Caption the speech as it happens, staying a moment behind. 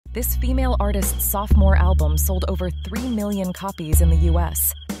This female artist's sophomore album sold over 3 million copies in the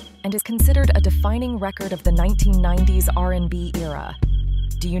US and is considered a defining record of the 1990s R&B era.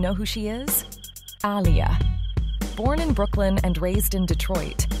 Do you know who she is? Aaliyah. Born in Brooklyn and raised in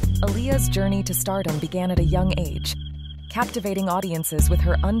Detroit, Aaliyah's journey to stardom began at a young age, captivating audiences with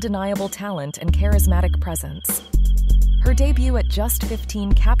her undeniable talent and charismatic presence. Her debut at just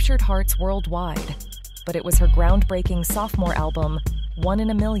 15 captured hearts worldwide, but it was her groundbreaking sophomore album, One in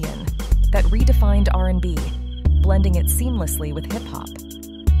a Million, that redefined R&B, blending it seamlessly with hip-hop.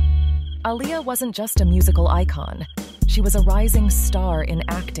 Aaliyah wasn't just a musical icon. She was a rising star in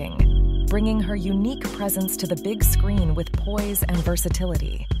acting, bringing her unique presence to the big screen with poise and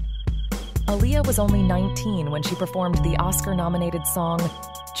versatility. Aaliyah was only 19 when she performed the Oscar-nominated song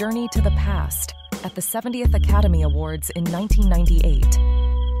Journey to the Past at the 70th Academy Awards in 1998.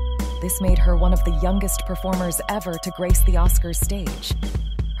 This made her one of the youngest performers ever to grace the Oscars stage.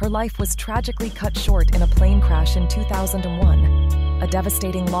 Her life was tragically cut short in a plane crash in 2001, a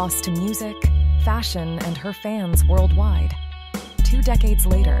devastating loss to music, fashion, and her fans worldwide. 2 decades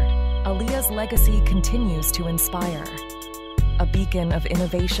later, Aaliyah's legacy continues to inspire. A beacon of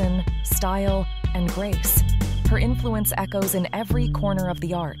innovation, style, and grace, her influence echoes in every corner of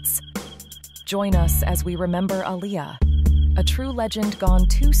the arts. Join us as we remember Aaliyah, a true legend gone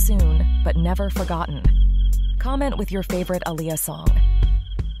too soon but never forgotten. Comment with your favorite Aaliyah song.